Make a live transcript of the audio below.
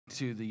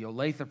to the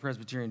Olathe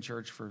Presbyterian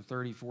Church for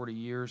 30, 40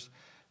 years,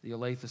 the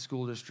Olathe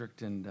School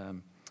District,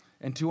 and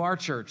to our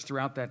church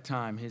throughout that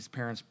time. His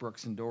parents,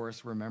 Brooks and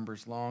Doris, were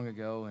members long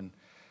ago,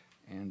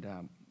 and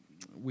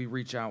we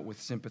reach out with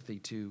sympathy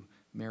to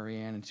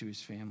Marianne and to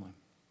his family.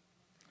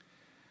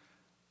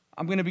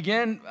 I'm going to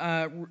begin,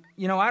 I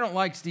don't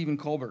like Stephen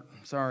Colbert.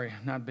 Sorry,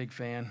 not a big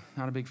fan.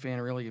 Not a big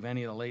fan, really, of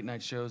any of the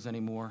late-night shows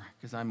anymore,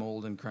 because I'm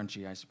old and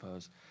crunchy, I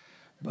suppose.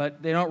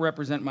 But they don't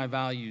represent my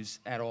values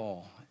at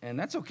all, and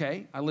that's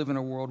okay. I live in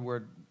a world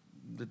where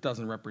it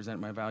doesn't represent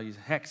my values.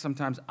 Heck,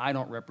 sometimes I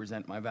don't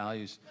represent my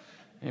values.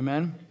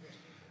 Amen?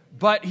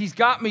 But he's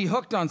got me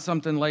hooked on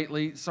something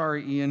lately.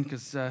 Sorry, Ian,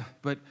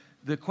 but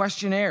the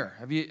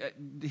questionnaire.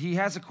 He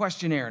has a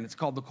questionnaire, and it's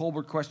called the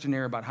Colbert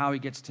Questionnaire, about how he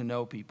gets to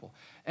know people.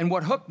 And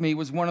what hooked me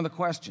was one of the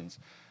questions.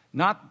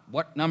 Not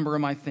what number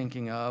am I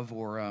thinking of,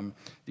 or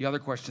the other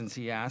questions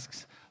he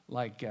asks,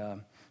 like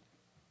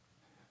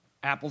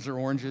apples or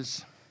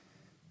oranges,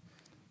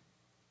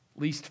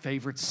 least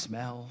favorite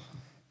smell.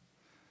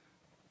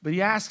 But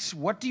he asks,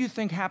 what do you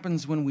think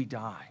happens when we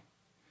die?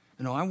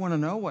 I want to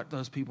know what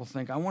those people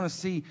think. I want to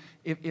see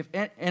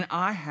and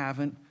I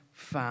haven't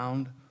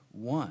found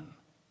one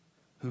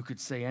who could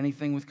say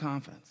anything with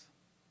confidence.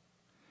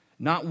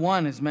 Not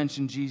one has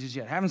mentioned Jesus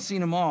yet. Haven't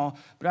seen them all,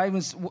 but I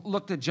even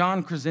looked at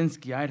John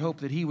Krasinski. I'd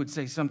hoped that he would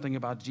say something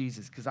about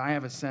Jesus, because I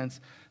have a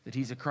sense that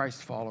he's a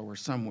Christ follower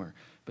somewhere.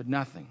 But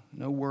nothing,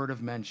 no word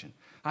of mention.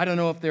 I don't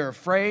know if they're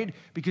afraid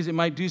because it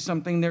might do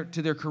something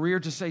to their career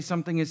to say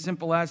something as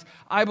simple as,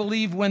 I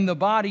believe when the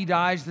body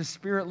dies, the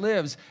spirit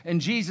lives. And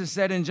Jesus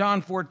said in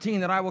John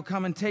 14 that I will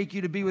come and take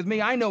you to be with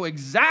me. I know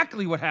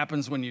exactly what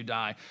happens when you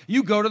die.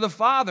 You go to the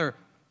Father,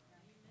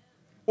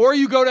 or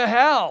you go to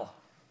hell.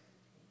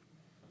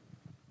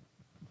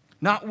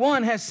 Not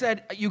one has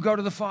said you go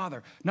to the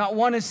Father. Not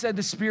one has said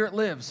the Spirit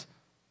lives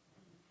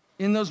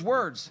in those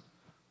words.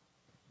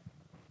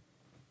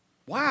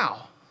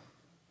 Wow.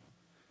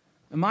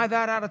 Am I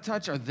that out of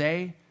touch? Are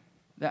they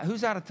that?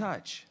 Who's out of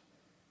touch?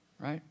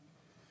 Right?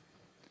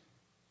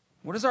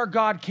 What is our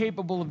God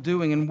capable of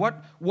doing? And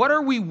what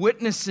are we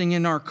witnessing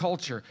in our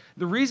culture?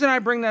 The reason I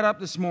bring that up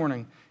this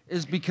morning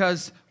is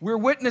because we're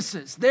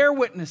witnesses. They're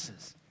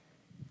witnesses.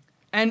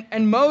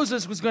 And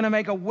Moses was going to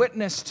make a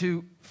witness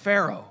to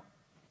Pharaoh.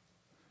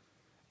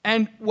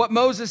 And what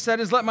Moses said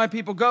is, let my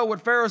people go.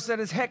 What Pharaoh said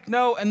is, heck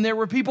no. And there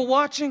were people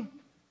watching.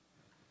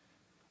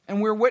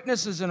 And we're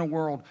witnesses in a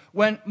world.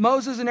 When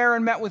Moses and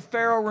Aaron met with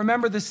Pharaoh,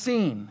 remember the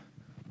scene.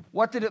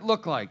 What did it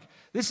look like?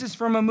 This is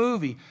from a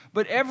movie.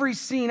 But every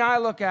scene I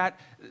look at,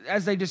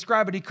 as they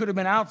describe it, he could have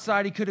been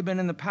outside. He could have been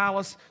in the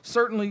palace.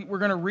 Certainly, we're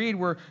going to read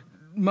where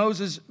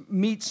Moses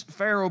meets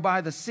Pharaoh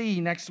by the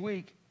sea next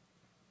week,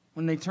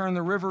 when they turn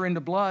the river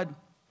into blood.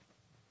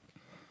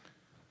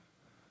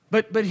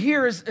 But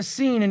here is a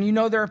scene, and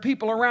there are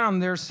people around.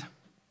 There's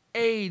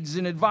aides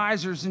and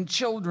advisors and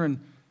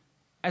children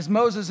as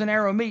Moses and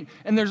Aaron meet.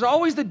 And there's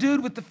always the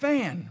dude with the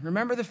fan.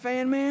 Remember the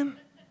fan man?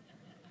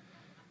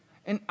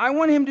 And I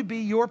want him to be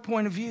your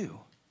point of view.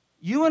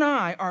 You and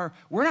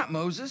we're not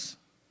Moses.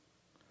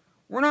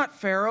 We're not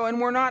Pharaoh, and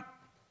we're not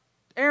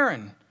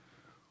Aaron.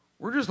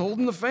 We're just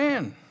holding the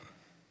fan,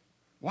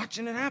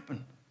 watching it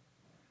happen.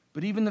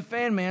 But even the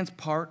fan man's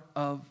part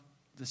of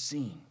the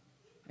scene.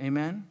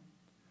 Amen?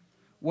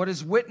 What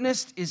is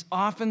witnessed is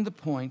often the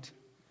point,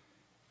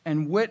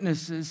 and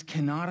witnesses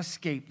cannot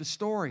escape the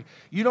story.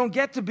 You don't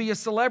get to be a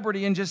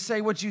celebrity and just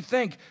say what you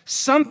think.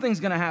 Something's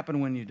going to happen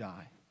when you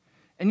die,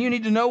 and you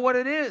need to know what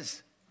it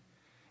is.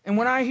 And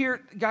when I hear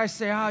guys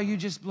say, you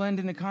just blend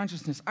into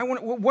consciousness,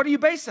 what do you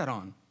base that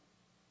on?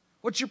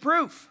 What's your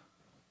proof?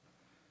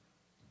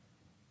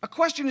 A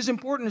question as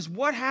important as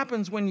what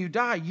happens when you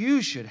die,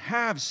 you should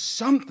have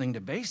something to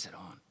base it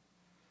on.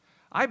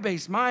 I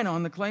base mine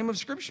on the claim of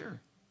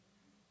Scripture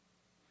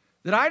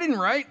that I didn't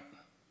write,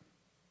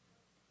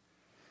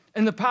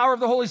 and the power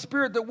of the Holy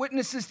Spirit that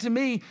witnesses to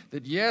me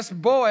that, yes,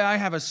 boy, I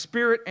have a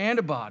spirit and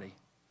a body.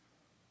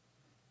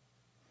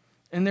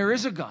 And there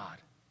is a God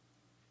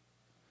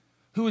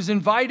who has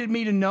invited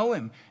me to know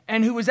him,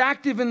 and who is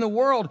active in the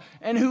world,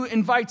 and who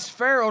invites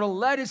Pharaoh to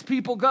let his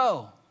people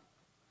go.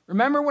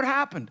 Remember what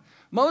happened?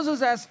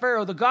 Moses asked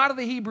Pharaoh, the God of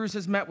the Hebrews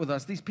has met with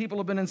us. These people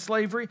have been in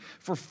slavery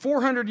for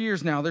 400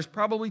 years now. There's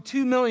probably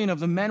 2 million of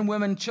them, men,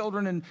 women,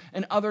 children,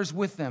 and others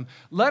with them.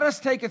 Let us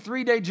take a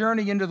 3-day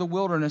journey into the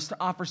wilderness to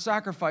offer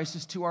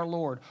sacrifices to our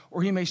Lord,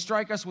 or he may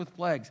strike us with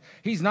plagues.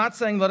 He's not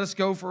saying let us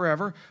go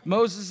forever.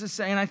 Moses is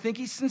saying, I think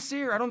he's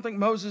sincere. I don't think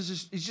Moses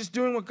is just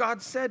doing what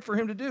God said for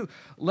him to do.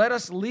 Let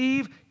us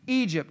leave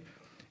Egypt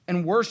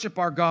and worship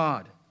our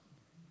God.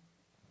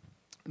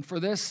 And for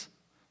this,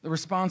 the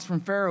response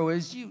from Pharaoh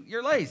is,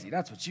 you're lazy.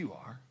 That's what you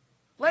are.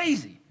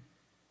 Lazy.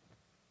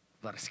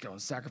 Let us go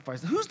and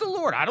sacrifice. Who's the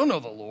Lord? I don't know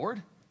the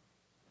Lord.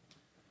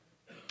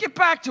 Get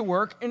back to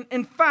work. And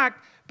in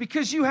fact,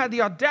 because you had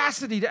the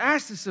audacity to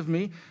ask this of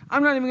me,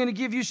 I'm not even going to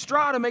give you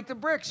straw to make the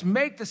bricks.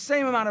 Make the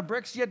same amount of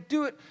bricks, yet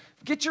do it.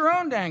 Get your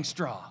own dang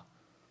straw.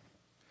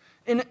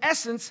 In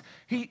essence,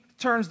 he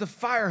turns the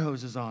fire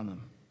hoses on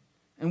them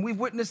And we've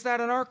witnessed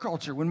that in our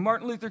culture. When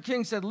Martin Luther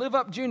King said, live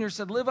up, Junior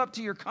said, live up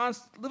to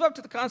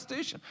the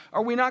Constitution.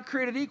 Are we not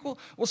created equal?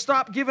 Well,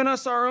 stop giving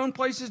us our own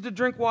places to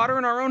drink water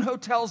and our own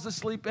hotels to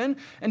sleep in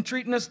and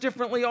treating us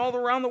differently all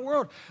around the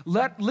world.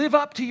 Live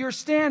up to your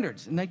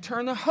standards. And they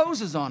turn the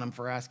hoses on him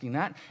for asking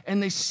that,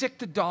 and they sick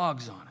the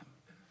dogs on him.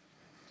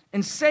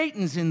 And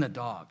Satan's in the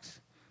dogs.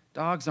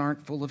 Dogs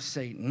aren't full of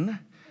Satan.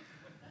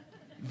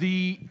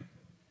 The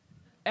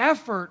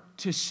effort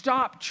to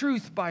stop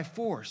truth by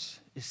force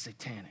is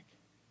satanic.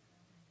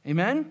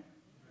 Amen?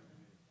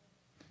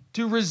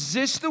 To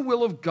resist the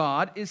will of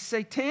God is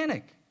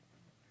satanic.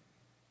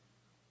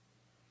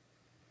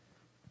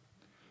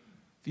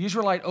 The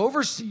Israelite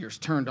overseers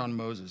turned on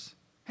Moses.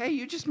 Hey,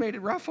 you just made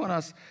it rough on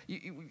us.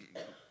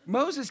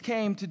 Moses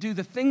came to do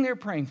the thing they're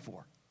praying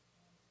for.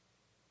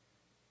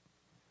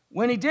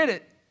 When he did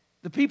it,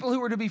 the people who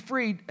were to be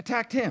freed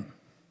attacked him.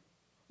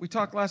 We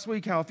talked last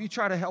week how if you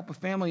try to help a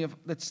family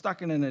that's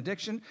stuck in an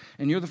addiction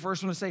and you're the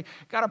first one to say,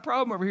 got a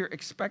problem over here,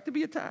 expect to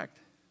be attacked.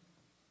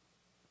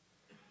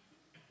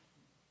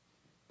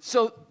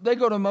 So they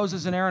go to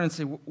Moses and Aaron and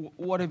say,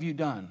 what have you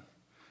done?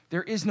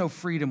 There is no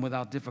freedom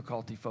without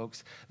difficulty,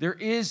 folks. There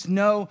is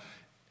no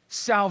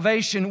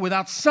salvation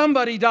without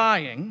somebody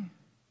dying.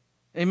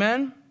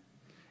 Amen?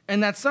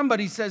 And that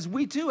somebody says,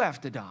 we too have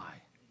to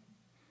die.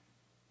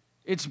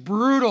 It's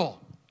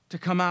brutal to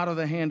come out of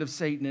the hand of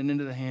Satan and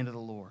into the hand of the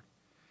Lord.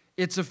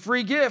 It's a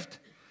free gift,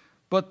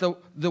 but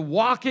the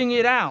walking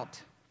it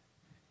out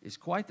is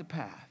quite the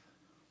path.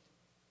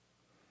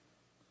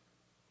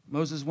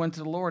 Moses went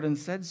to the Lord and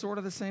said sort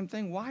of the same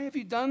thing. Why have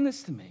you done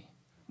this to me?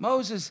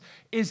 Moses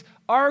is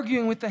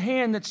arguing with the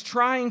hand that's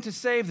trying to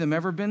save them.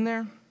 Ever been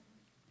there?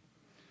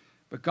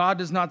 But God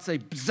does not say,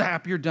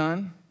 zap, you're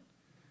done.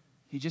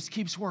 He just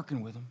keeps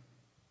working with them.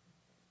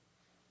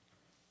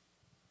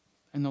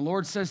 And the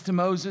Lord says to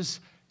Moses,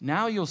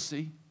 now you'll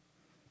see.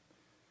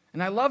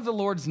 And I love the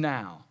Lord's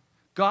now.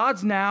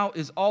 God's now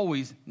is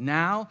always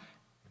now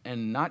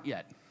and not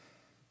yet.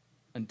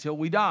 Until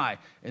we die.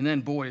 And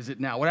then, boy, is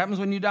it now. What happens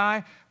when you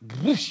die?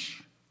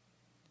 Whoosh!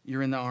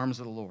 You're in the arms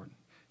of the Lord.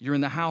 You're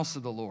in the house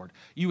of the Lord.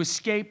 You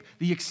escape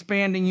the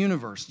expanding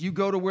universe. You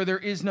go to where there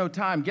is no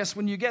time. Guess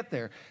when you get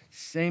there?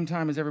 Same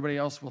time as everybody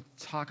else. We'll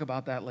talk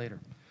about that later.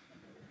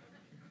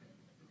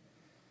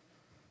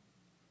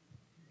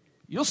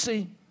 You'll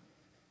see.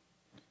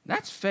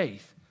 That's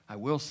faith. I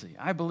will see.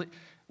 I believe.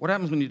 What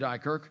happens when you die,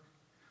 Kirk?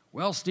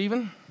 Well,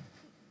 Stephen,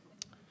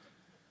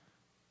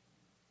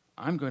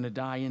 I'm going to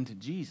die into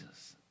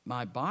Jesus.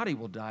 My body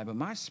will die, but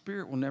my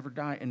spirit will never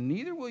die, and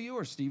neither will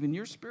yours, Stephen.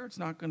 Your spirit's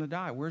not going to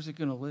die. Where's it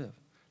going to live?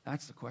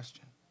 That's the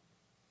question.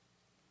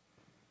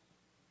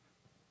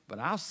 But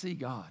I'll see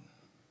God,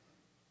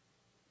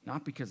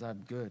 not because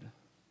I'm good,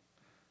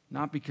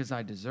 not because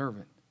I deserve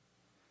it,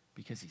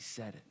 because he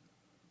said it,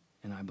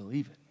 and I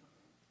believe it.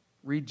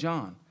 Read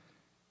John.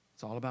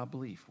 It's all about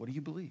belief. What do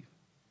you believe?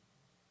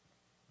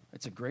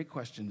 It's a great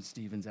question that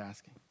Stephen's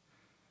asking.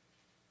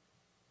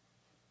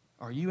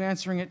 Are you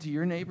answering it to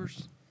your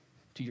neighbors,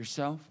 to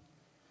yourself?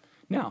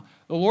 Now,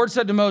 the Lord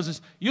said to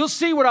Moses, you'll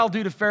see what I'll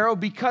do to Pharaoh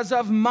because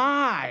of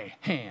my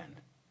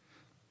hand.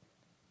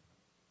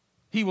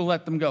 He will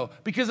let them go.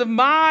 Because of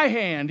my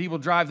hand, he will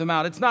drive them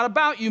out. It's not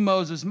about you,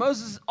 Moses.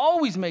 Moses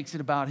always makes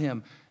it about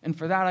him. And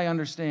for that, I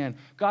understand.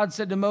 God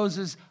said to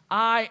Moses,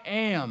 I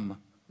am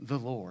the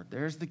Lord.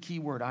 There's the key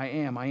word, I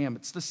am, I am.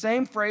 It's the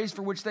same phrase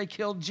for which they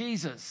killed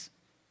Jesus.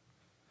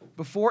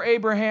 Before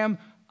Abraham,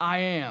 I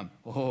am.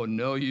 Oh,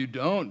 no, you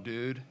don't,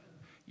 dude.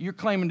 You're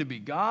claiming to be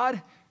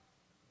God?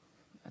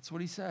 That's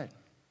what he said.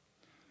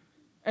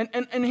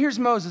 And here's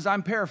Moses.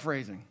 I'm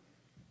paraphrasing.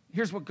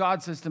 Here's what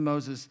God says to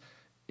Moses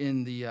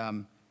in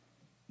the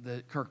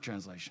Kirk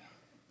translation.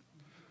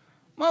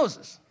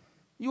 Moses,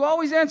 you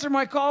always answer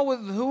my call with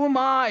who am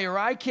I, or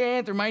I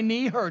can't, or my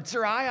knee hurts,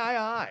 or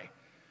I.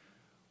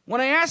 When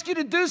I ask you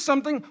to do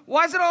something,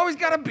 why's it always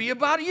got to be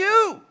about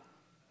you?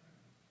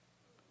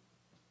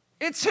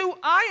 It's who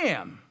I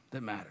am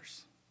that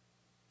matters.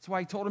 That's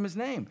why he told him his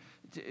name.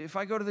 If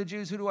I go to the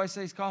Jews, who do I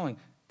say he's calling?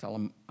 Tell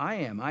them, I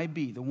am, I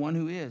be, the one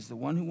who is, the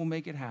one who will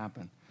make it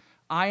happen.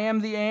 I am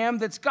the am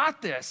that's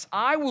got this.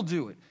 I will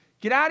do it.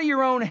 Get out of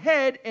your own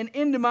head and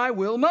into my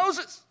will,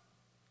 Moses.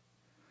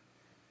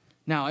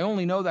 Now, I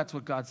only know that's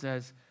what God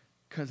says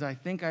because I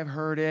think I've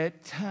heard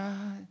it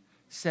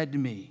said to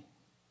me.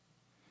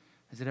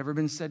 Has it ever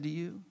been said to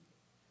you?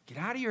 Get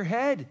out of your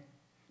head.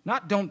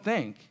 Not don't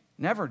think.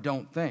 Never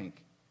don't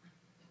think.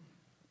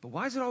 But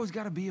why has it always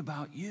got to be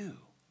about you?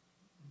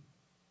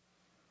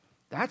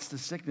 That's the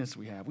sickness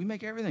we have. We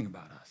make everything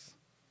about us.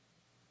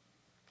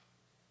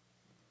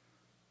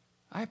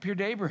 I appeared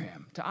to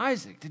Abraham, to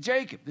Isaac, to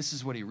Jacob. This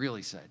is what he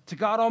really said. To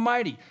God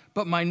Almighty.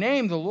 But by my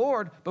name, the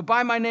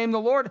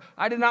Lord,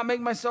 I did not make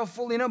myself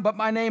fully known. But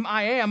my name,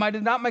 I am. I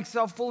did not make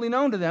myself fully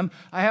known to them.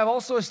 I have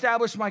also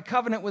established my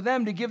covenant with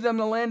them to give them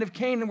the land of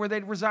Canaan where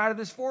they'd resided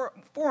as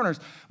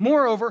foreigners.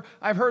 Moreover,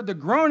 I've heard the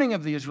groaning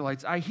of the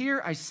Israelites. I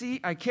hear, I see,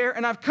 I care,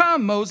 and I've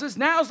come, Moses.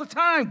 Now's the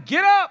time.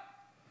 Get up.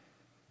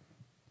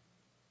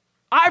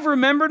 I've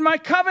remembered my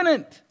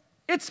covenant.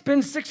 It's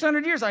been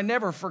 600 years. I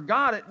never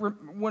forgot it.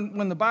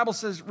 When the Bible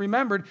says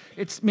remembered,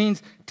 it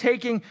means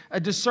taking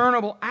a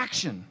discernible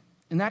action.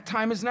 And that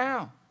time is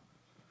now.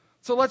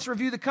 So let's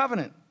review the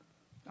covenant.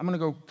 I'm going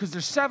to go, because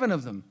there's 7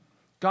 of them.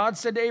 God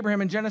said to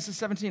Abraham in Genesis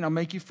 17, I'll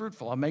make you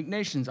fruitful. I'll make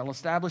nations. I'll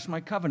establish my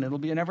covenant. It'll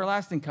be an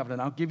everlasting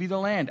covenant. I'll give you the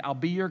land. I'll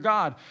be your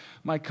God.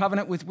 My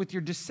covenant with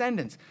your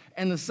descendants.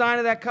 And the sign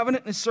of that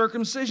covenant is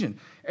circumcision.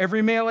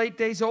 Every male 8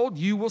 days old,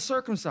 you will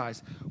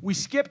circumcise. We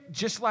skipped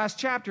just last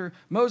chapter.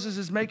 Moses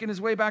is making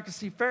his way back to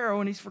see Pharaoh,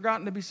 and he's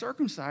forgotten to be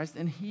circumcised,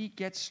 and he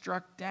gets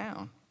struck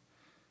down.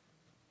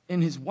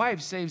 And his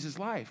wife saves his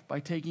life by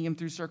taking him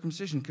through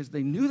circumcision because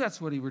they knew that's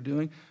what he were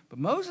doing. But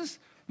Moses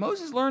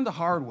learned the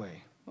hard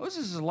way.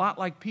 Moses is a lot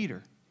like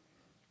Peter.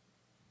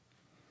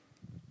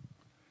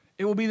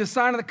 It will be the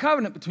sign of the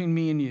covenant between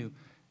me and you.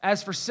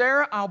 As for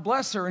Sarah, I'll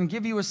bless her and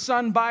give you a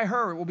son by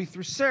her. It will be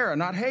through Sarah,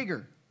 not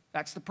Hagar.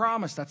 That's the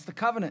promise. That's the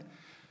covenant.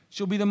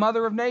 She'll be the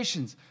mother of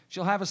nations.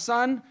 She'll have a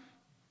son.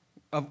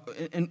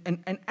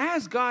 And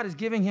as God is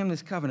giving him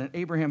this covenant,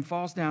 Abraham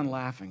falls down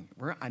laughing.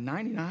 At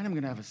 99, I'm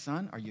going to have a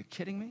son? Are you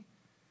kidding me?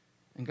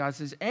 And God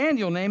says, and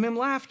you'll name him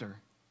Laughter.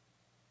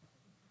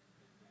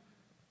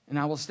 And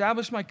I will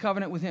establish my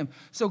covenant with him.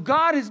 So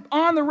God is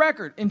on the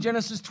record in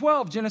Genesis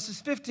 12, Genesis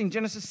 15,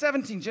 Genesis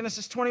 17,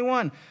 Genesis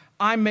 21.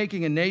 I'm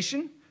making a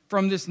nation.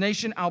 From this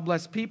nation, I'll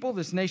bless people.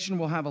 This nation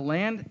will have a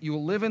land. You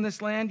will live in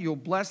this land. You'll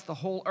bless the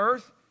whole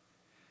earth.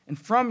 And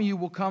from you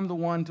will come the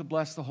one to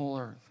bless the whole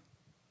earth.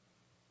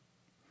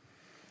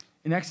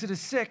 In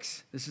Exodus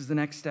 6, this is the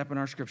next step in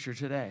our scripture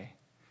today.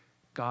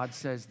 God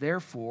says,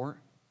 therefore,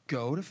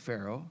 go to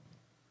Pharaoh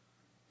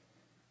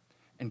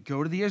and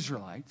go to the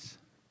Israelites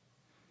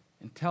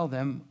and tell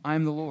them,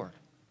 I'm the Lord.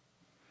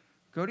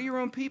 Go to your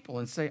own people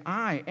and say,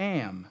 I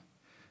am.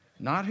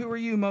 Not who are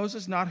you,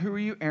 Moses, not who are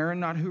you,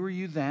 Aaron, not who are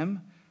you,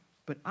 them,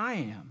 but I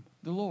am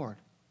the Lord.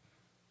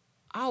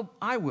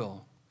 I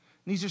will.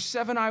 And these are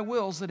 7 I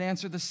wills that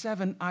answer the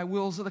 7 I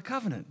wills of the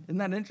covenant. Isn't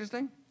that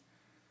interesting?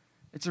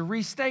 It's a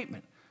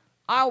restatement.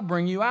 I'll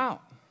bring you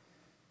out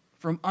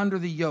from under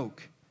the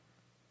yoke.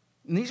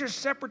 And these are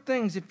separate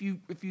things if you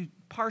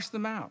parse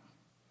them out.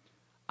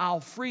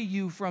 I'll free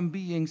you from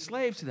being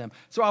slaves to them.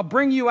 So I'll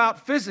bring you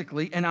out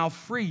physically and I'll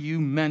free you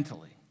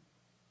mentally.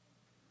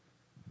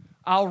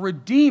 I'll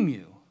redeem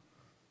you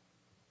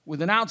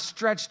with an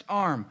outstretched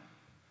arm.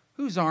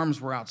 Whose arms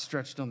were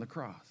outstretched on the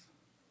cross?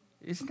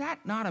 Isn't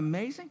that not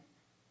amazing?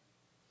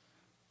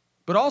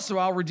 But also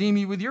I'll redeem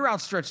you with your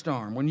outstretched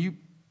arm. When you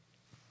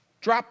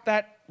drop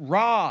that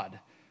rod,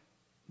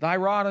 thy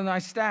rod and thy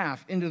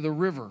staff, into the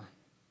river.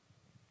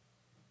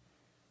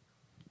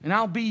 And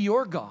I'll be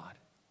your God.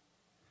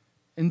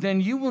 And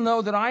then you will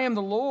know that I am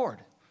the Lord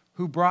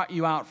who brought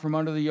you out from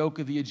under the yoke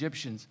of the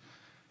Egyptians.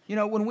 You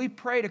know, when we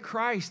pray to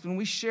Christ, when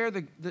we share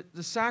the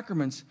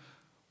sacraments,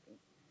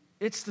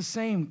 it's the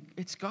same.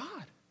 It's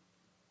God.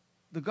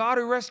 The God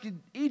who rescued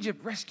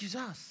Egypt rescues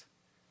us.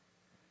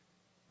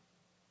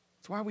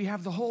 That's why we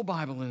have the whole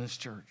Bible in this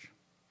church.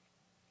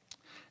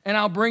 And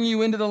I'll bring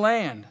you into the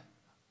land.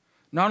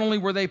 Not only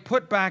were they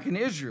put back in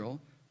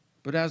Israel,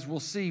 but as we'll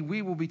see,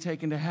 we will be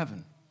taken to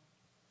heaven.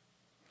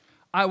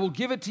 I will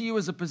give it to you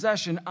as a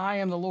possession. I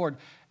am the Lord.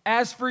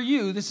 As for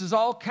you, this is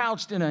all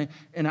couched in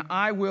an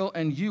I will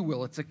and you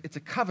will. It's a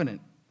covenant.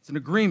 It's an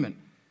agreement.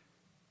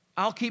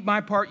 I'll keep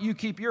my part. You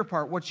keep your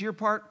part. What's your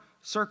part?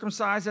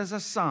 Circumcise as a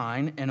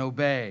sign and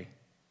obey.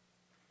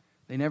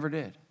 They never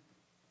did.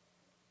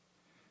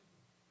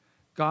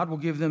 God will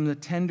give them the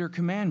tender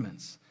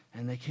commandments,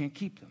 and they can't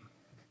keep them,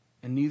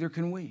 and neither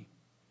can we.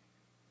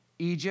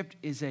 Egypt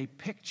is a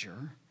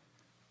picture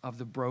of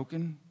the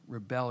broken,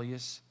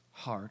 rebellious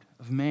heart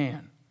of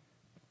man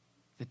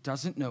that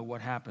doesn't know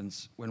what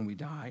happens when we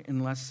die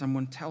unless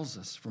someone tells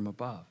us from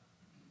above.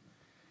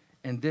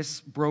 And this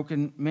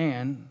broken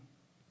man,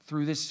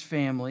 through this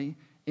family,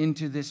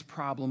 into this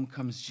problem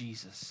comes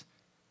Jesus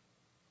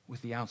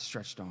with the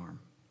outstretched arm.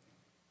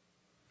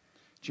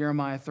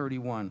 Jeremiah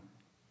 31,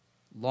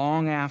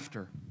 long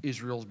after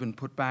Israel's been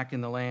put back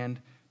in the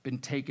land, been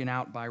taken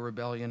out by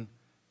rebellion,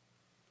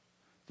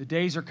 the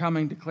days are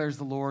coming, declares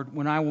the Lord,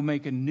 when I will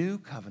make a new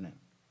covenant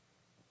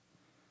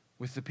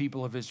with the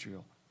people of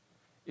Israel.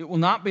 It will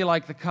not be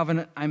like the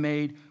covenant I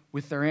made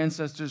with their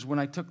ancestors when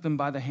I took them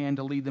by the hand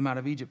to lead them out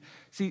of Egypt.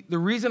 See, the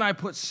reason I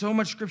put so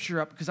much scripture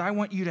up, because I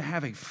want you to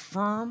have a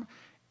firm,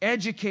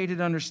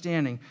 educated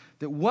understanding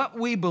that what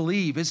we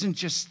believe isn't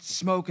just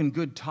smoke and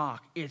good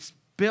talk. It's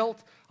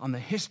built on the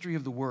history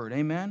of the Word.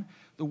 Amen?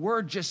 The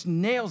Word just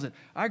nails it.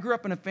 I grew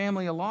up in a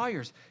family of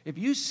lawyers. If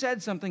you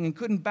said something and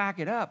couldn't back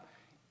it up,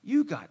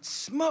 you got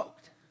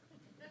smoked.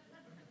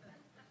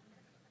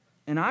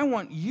 And I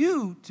want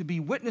you to be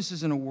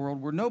witnesses in a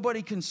world where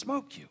nobody can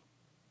smoke you.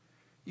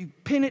 You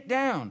pin it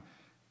down.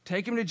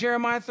 Take them to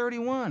Jeremiah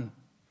 31.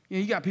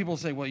 You got people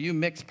say, well, you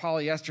mix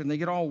polyester, and they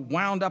get all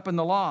wound up in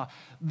the law.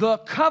 The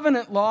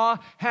covenant law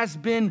has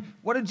been,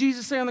 what did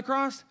Jesus say on the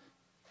cross?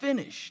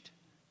 Finished.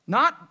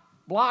 Not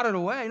blotted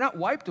away, not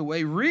wiped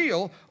away,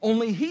 real.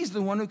 Only he's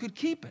the one who could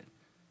keep it.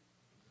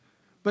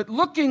 But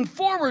looking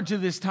forward to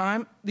this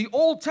time, the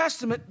Old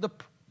Testament,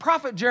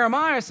 prophet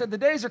Jeremiah said, the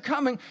days are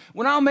coming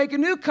when I'll make a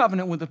new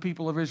covenant with the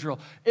people of Israel.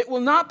 It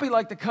will not be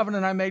like the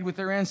covenant I made with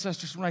their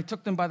ancestors when I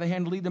took them by the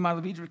hand to lead them out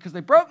of Egypt, because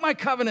they broke my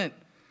covenant,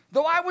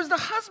 though I was the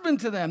husband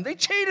to them. They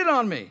cheated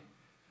on me.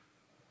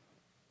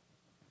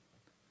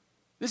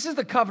 This is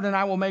the covenant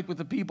I will make with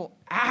the people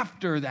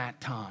after that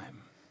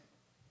time.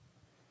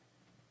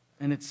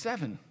 And it's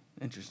 7.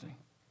 Interesting.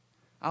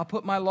 I'll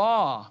put my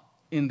law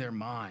in their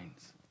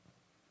minds,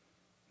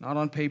 not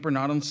on paper,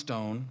 not on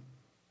stone,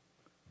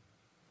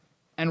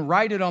 and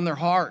write it on their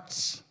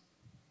hearts.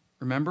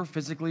 Remember,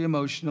 physically,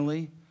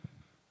 emotionally.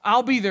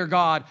 I'll be their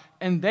God,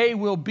 and they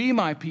will be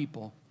my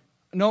people.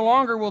 No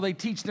longer will they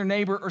teach their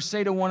neighbor or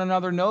say to one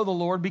another, know the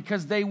Lord,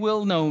 because they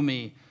will know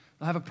me.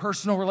 They'll have a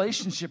personal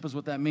relationship is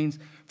what that means.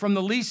 From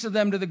the least of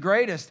them to the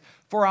greatest.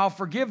 For I'll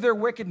forgive their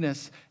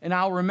wickedness, and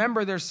I'll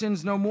remember their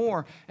sins no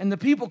more. And the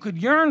people could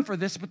yearn for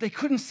this, but they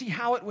couldn't see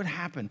how it would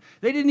happen.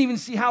 They didn't even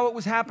see how it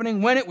was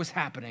happening when it was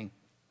happening.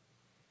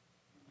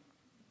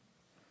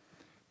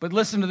 But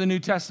listen to the New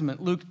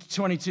Testament, Luke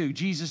 22.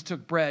 Jesus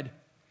took bread,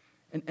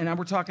 and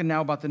we're talking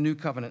now about the new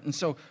covenant. And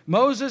so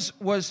Moses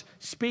was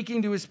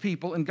speaking to his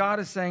people, and God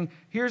is saying,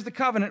 here's the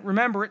covenant.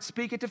 Remember it.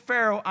 Speak it to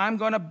Pharaoh. I'm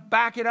going to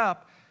back it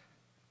up.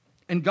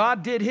 And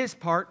God did his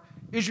part.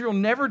 Israel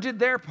never did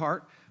their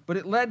part, but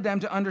it led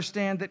them to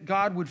understand that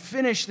God would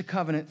finish the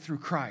covenant through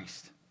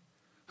Christ,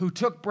 who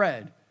took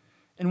bread.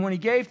 And when he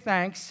gave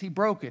thanks, he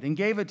broke it and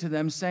gave it to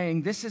them,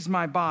 saying, this is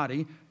my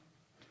body,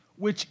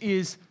 which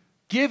is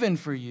given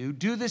for you.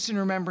 Do this in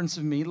remembrance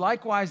of me.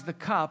 Likewise, the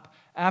cup,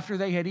 after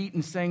they had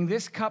eaten, saying,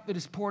 this cup that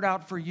is poured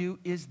out for you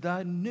is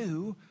the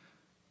new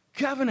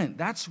covenant.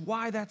 That's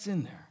why that's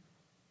in there.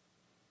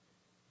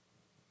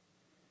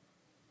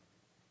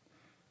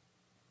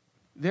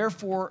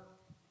 Therefore,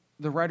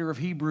 the writer of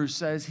Hebrews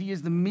says he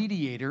is the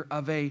mediator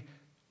of a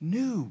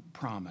new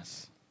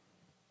promise.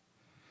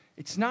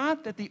 It's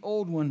not that the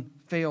old one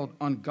failed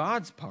on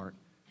God's part.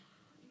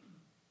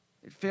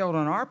 It failed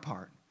on our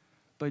part.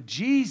 But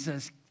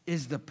Jesus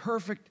is the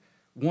perfect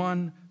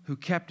one who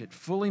kept it.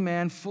 Fully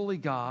man, fully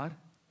God,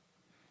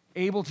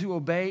 able to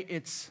obey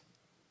its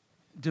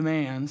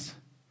demands,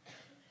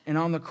 and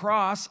on the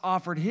cross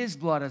offered his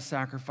blood as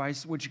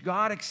sacrifice, which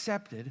God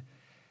accepted,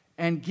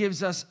 and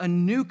gives us a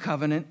new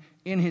covenant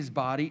in his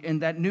body,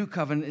 and that new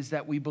covenant is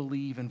that we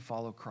believe and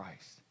follow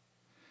Christ.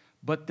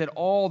 But that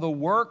all the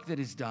work that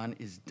is done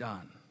is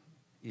done.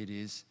 It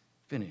is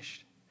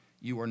finished.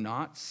 You are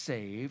not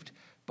saved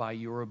by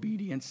your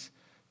obedience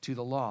to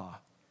the law.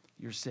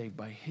 You're saved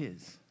by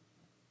his.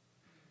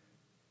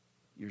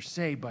 You're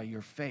saved by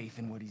your faith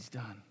in what he's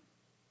done.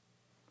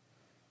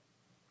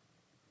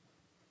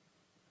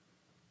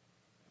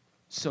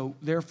 So,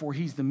 therefore,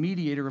 he's the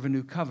mediator of a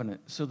new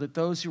covenant, so that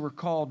those who are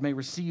called may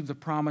receive the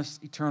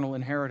promised eternal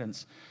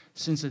inheritance,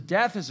 since a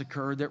death has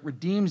occurred that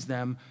redeems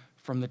them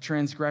from the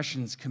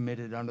transgressions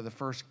committed under the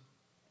first,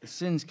 the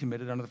sins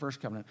committed under the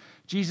first covenant.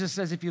 Jesus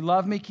says, if you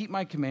love me, keep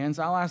my commands.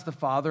 I'll ask the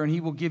Father, and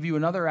he will give you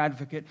another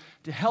advocate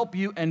to help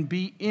you and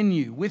be in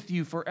you, with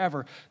you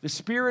forever. The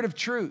Spirit of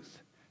truth.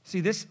 See,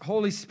 this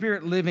Holy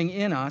Spirit living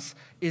in us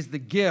is the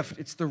gift.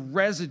 It's the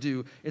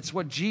residue. It's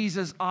what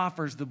Jesus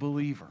offers the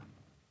believer.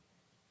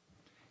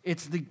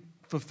 It's the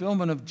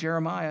fulfillment of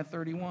Jeremiah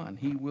 31.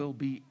 He will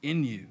be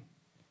in you.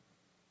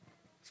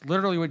 It's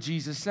literally what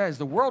Jesus says.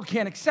 The world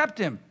can't accept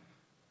him.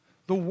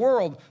 The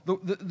world,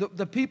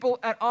 the people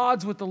at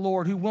odds with the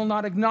Lord who will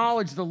not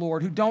acknowledge the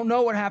Lord, who don't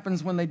know what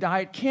happens when they die,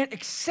 it can't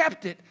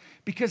accept it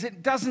because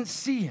it doesn't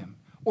see him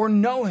or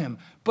know him.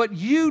 But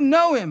you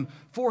know him,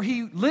 for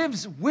he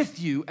lives with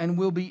you and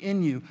will be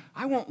in you.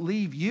 I won't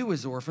leave you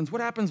as orphans.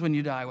 What happens when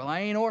you die? Well, I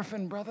ain't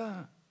orphan,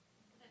 brother.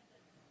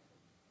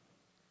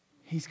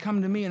 He's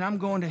come to me and I'm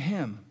going to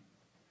him.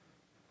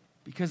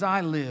 Because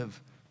I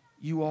live,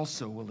 you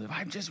also will live.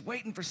 I'm just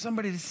waiting for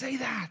somebody to say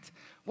that.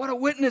 What a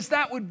witness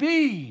that would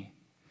be.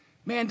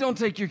 Man, don't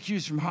take your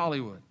cues from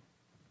Hollywood.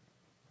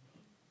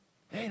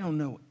 They don't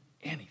know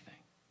anything.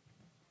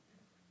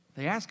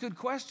 They ask good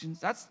questions.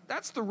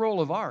 That's the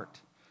role of art.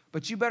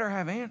 But you better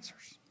have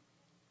answers.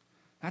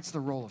 That's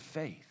the role of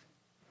faith.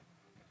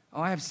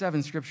 Oh, I have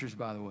 7 scriptures,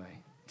 by the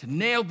way, to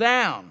nail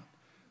down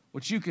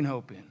what you can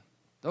hope in.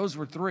 Those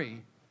were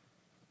 3.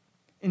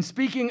 In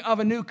speaking of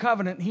a new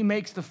covenant, he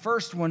makes the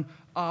first one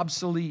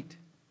obsolete.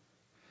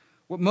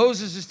 What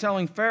Moses is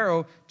telling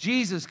Pharaoh,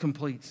 Jesus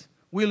completes.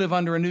 We live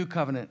under a new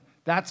covenant.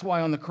 That's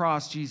why on the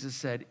cross, Jesus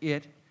said,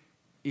 it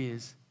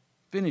is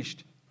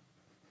finished.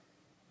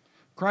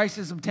 Christ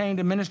has obtained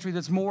a ministry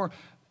that's more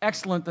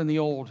excellent than the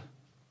old,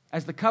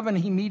 as the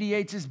covenant he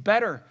mediates is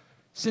better,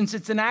 since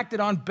it's enacted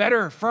on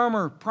better,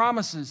 firmer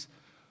promises.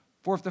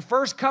 For if the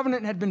first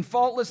covenant had been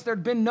faultless,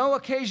 there'd been no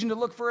occasion to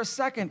look for a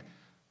second.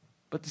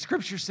 But the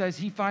scripture says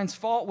he finds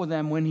fault with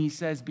them when he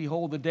says,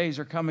 behold, the days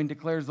are coming,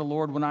 declares the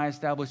Lord, when I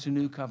establish a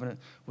new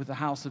covenant with the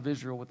house of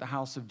Israel, with the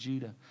house of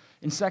Judah.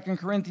 In 2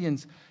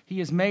 Corinthians, he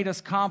has made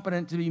us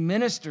competent to be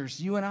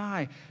ministers, you and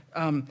I,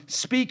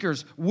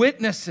 speakers,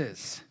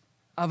 witnesses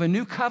of a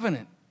new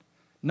covenant,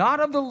 not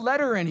of the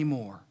letter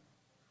anymore.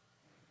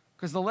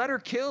 Because the letter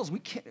kills.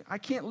 I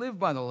can't live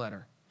by the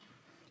letter.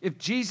 If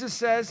Jesus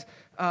says,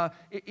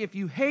 if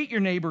you hate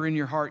your neighbor in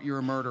your heart, you're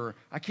a murderer,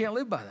 I can't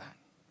live by that.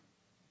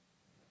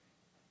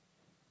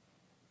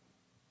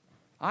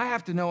 I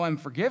have to know I'm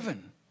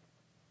forgiven.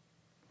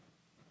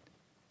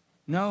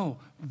 No,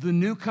 the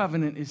new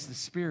covenant is the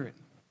Spirit,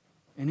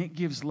 and it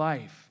gives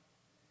life.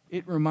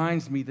 It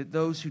reminds me that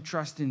those who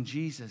trust in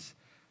Jesus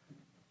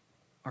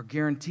are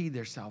guaranteed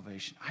their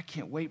salvation. I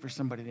can't wait for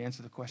somebody to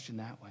answer the question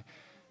that way.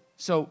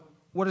 So,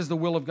 what is the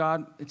will of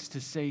God? It's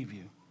to save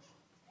you.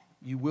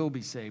 You will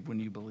be saved when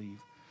you believe.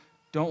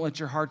 Don't let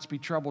your hearts be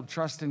troubled.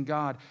 Trust in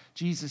God.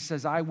 Jesus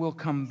says, I will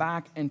come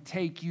back and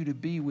take you to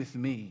be with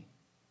me.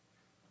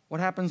 What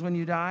happens when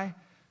you die?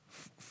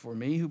 For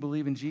me who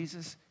believe in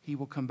Jesus, he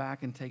will come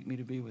back and take me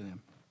to be with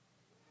him.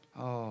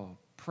 Oh,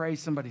 pray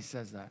somebody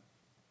says that.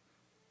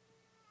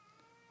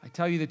 I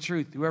tell you the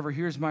truth, whoever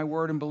hears my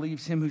word and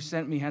believes him who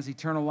sent me has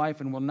eternal life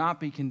and will not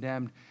be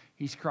condemned.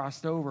 He's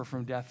crossed over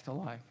from death to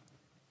life.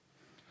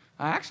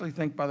 I actually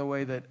think, by the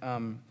way, that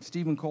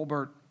Stephen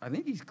Colbert, I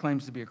think he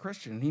claims to be a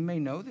Christian, and he may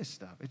know this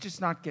stuff. It's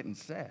just not getting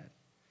said.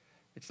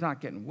 It's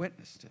not getting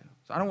witnessed to.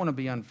 So I don't want to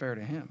be unfair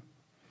to him.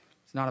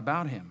 It's not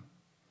about him.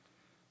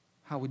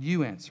 How would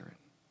you answer it?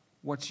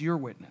 What's your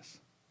witness?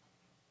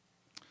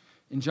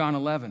 In John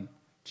 11,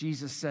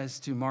 Jesus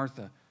says to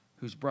Martha,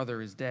 whose brother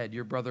is dead,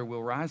 your brother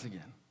will rise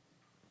again.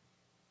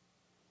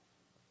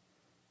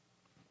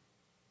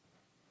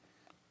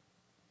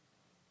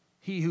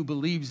 He who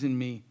believes in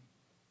me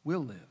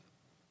will live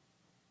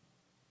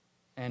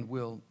and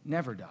will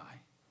never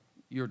die.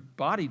 Your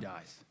body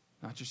dies,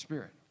 not your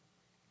spirit.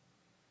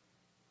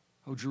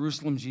 Oh,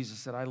 Jerusalem, Jesus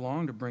said, I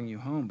long to bring you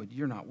home, but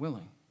you're not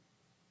willing.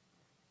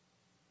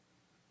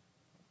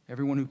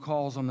 Everyone who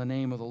calls on the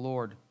name of the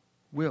Lord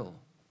will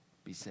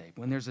be saved.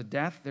 When there's a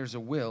death, there's a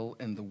will,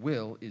 and the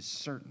will is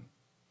certain.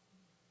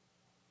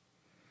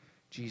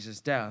 Jesus'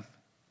 death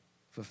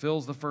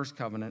fulfills the first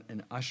covenant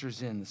and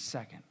ushers in the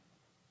second.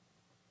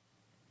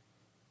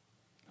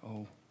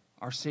 Oh,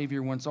 our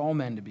Savior wants all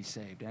men to be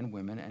saved and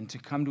women and to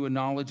come to a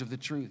knowledge of the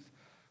truth,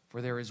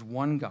 for there is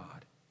one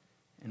God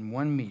and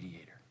one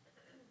mediator.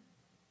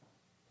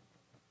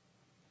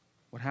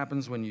 What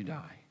happens when you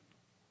die?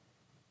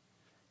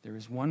 There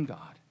is one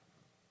God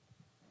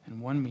and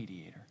one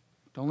mediator.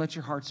 Don't let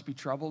your hearts be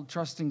troubled.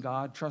 Trust in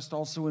God. Trust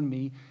also in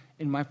me.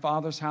 In my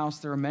Father's house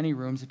there are many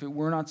rooms. If it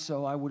were not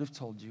so, I would have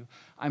told you.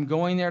 I'm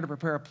going there to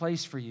prepare a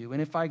place for you.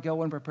 And if I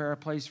go and prepare a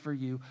place for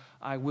you,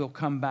 I will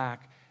come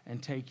back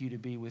and take you to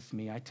be with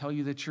me. I tell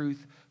you the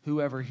truth,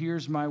 whoever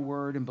hears my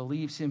word and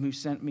believes him who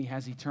sent me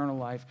has eternal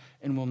life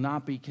and will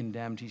not be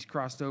condemned. He's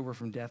crossed over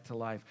from death to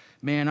life.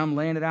 Man, I'm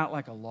laying it out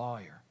like a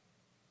lawyer.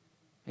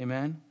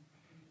 Amen?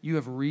 You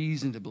have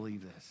reason to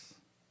believe this.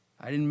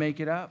 I didn't make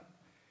it up.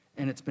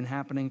 And it's been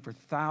happening for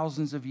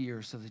thousands of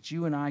years so that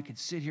you and I could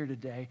sit here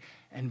today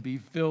and be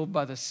filled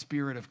by the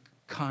spirit of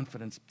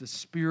confidence, the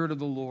Spirit of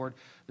the Lord,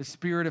 the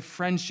spirit of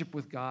friendship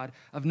with God,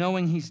 of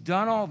knowing he's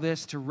done all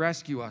this to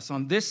rescue us.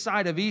 On this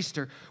side of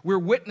Easter, we're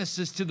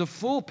witnesses to the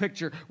full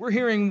picture. We're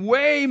hearing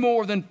way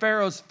more than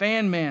Pharaoh's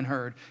fan man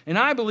heard. And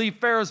I believe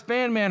Pharaoh's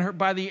fan man heard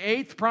by the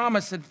 8th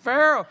promise said,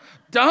 Pharaoh,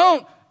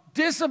 don't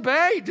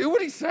disobey. Do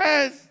what he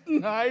says.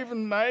 Not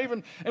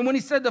even. And when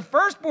he said the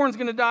firstborn's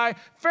going to die,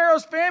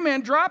 Pharaoh's fan man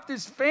dropped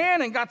his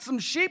fan and got some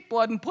sheep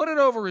blood and put it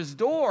over his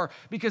door,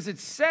 because it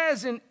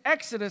says in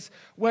Exodus,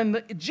 when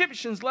the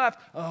Egyptians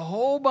left, a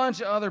whole bunch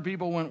of other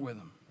people went with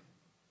them,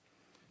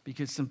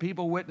 because some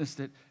people witnessed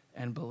it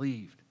and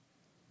believed.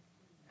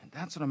 And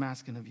that's what I'm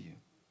asking of you.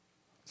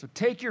 So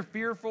take your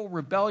fearful,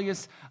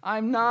 rebellious,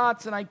 I'm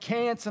nots and I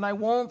can'ts and I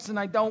won'ts and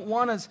I don't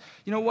wanna's.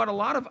 You know what? A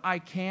lot of I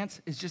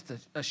can'ts is just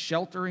a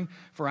sheltering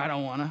for I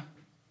don't wanna.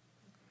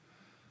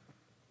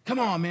 Come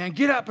on, man,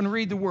 get up and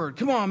read the word.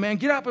 Come on, man,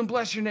 get up and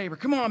bless your neighbor.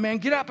 Come on, man,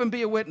 get up and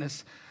be a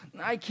witness.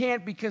 I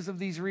can't because of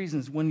these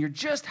reasons. When you're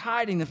just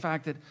hiding the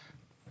fact that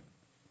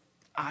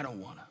I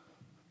don't wanna.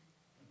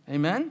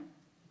 Amen?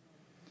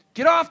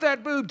 Get off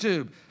that boob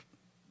tube.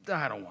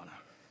 I don't wanna.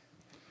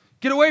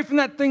 Get away from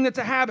that thing that's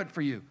a habit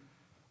for you.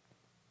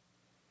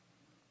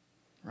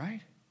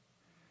 Right?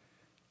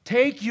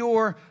 Take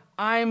your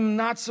I'm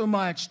not so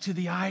much to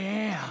the I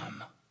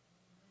am.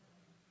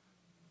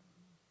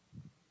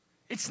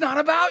 It's not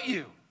about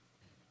you.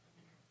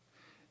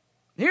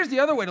 Here's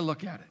the other way to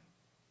look at it.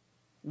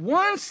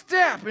 One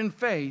step in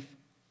faith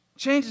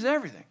changes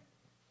everything.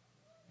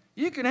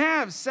 You can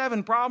have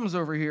 7 problems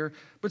over here,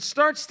 but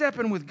start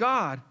stepping with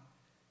God,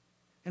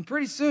 and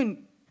pretty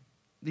soon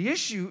the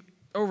issue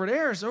over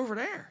there is over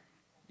there.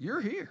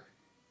 You're here.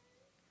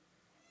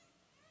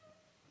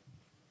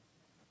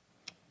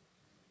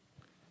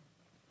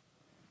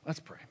 Let's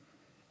pray.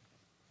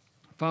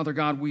 Father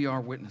God, we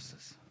are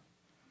witnesses,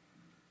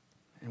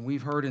 and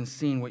we've heard and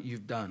seen what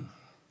you've done.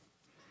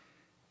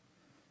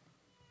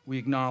 We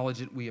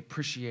acknowledge it, we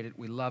appreciate it,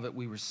 we love it,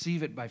 we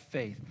receive it by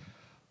faith.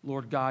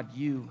 Lord God,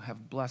 you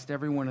have blessed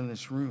everyone in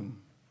this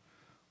room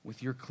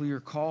with your clear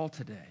call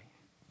today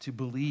to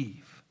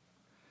believe,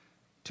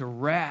 to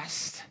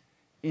rest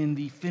in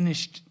the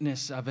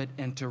finishedness of it,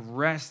 and to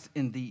rest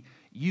in the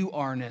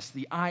you-are-ness,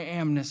 the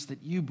I-am-ness that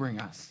you bring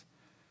us.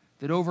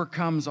 that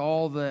overcomes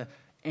all the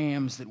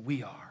ams that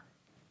we are.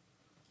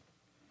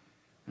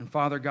 And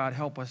Father God,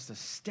 help us to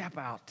step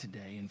out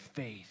today in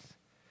faith.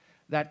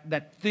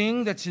 That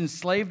thing that's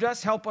enslaved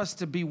us, help us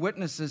to be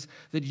witnesses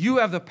that you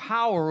have the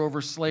power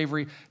over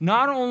slavery,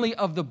 not only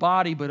of the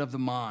body, but of the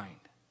mind.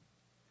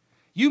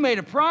 You made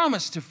a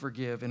promise to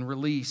forgive and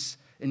release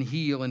and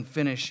heal and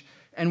finish,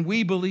 and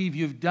we believe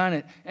you've done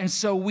it. And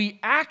so we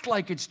act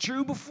like it's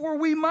true before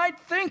we might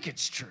think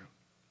it's true.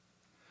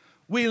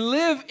 We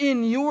live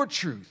in your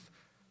truth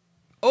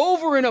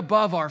over and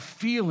above our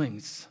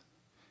feelings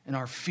and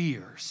our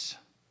fears.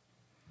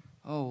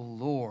 Oh,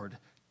 Lord,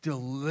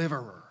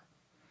 deliverer.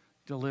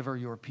 Deliver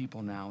your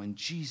people now. In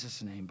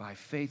Jesus' name, by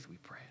faith we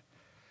pray.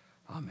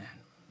 Amen.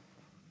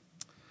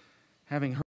 Having heard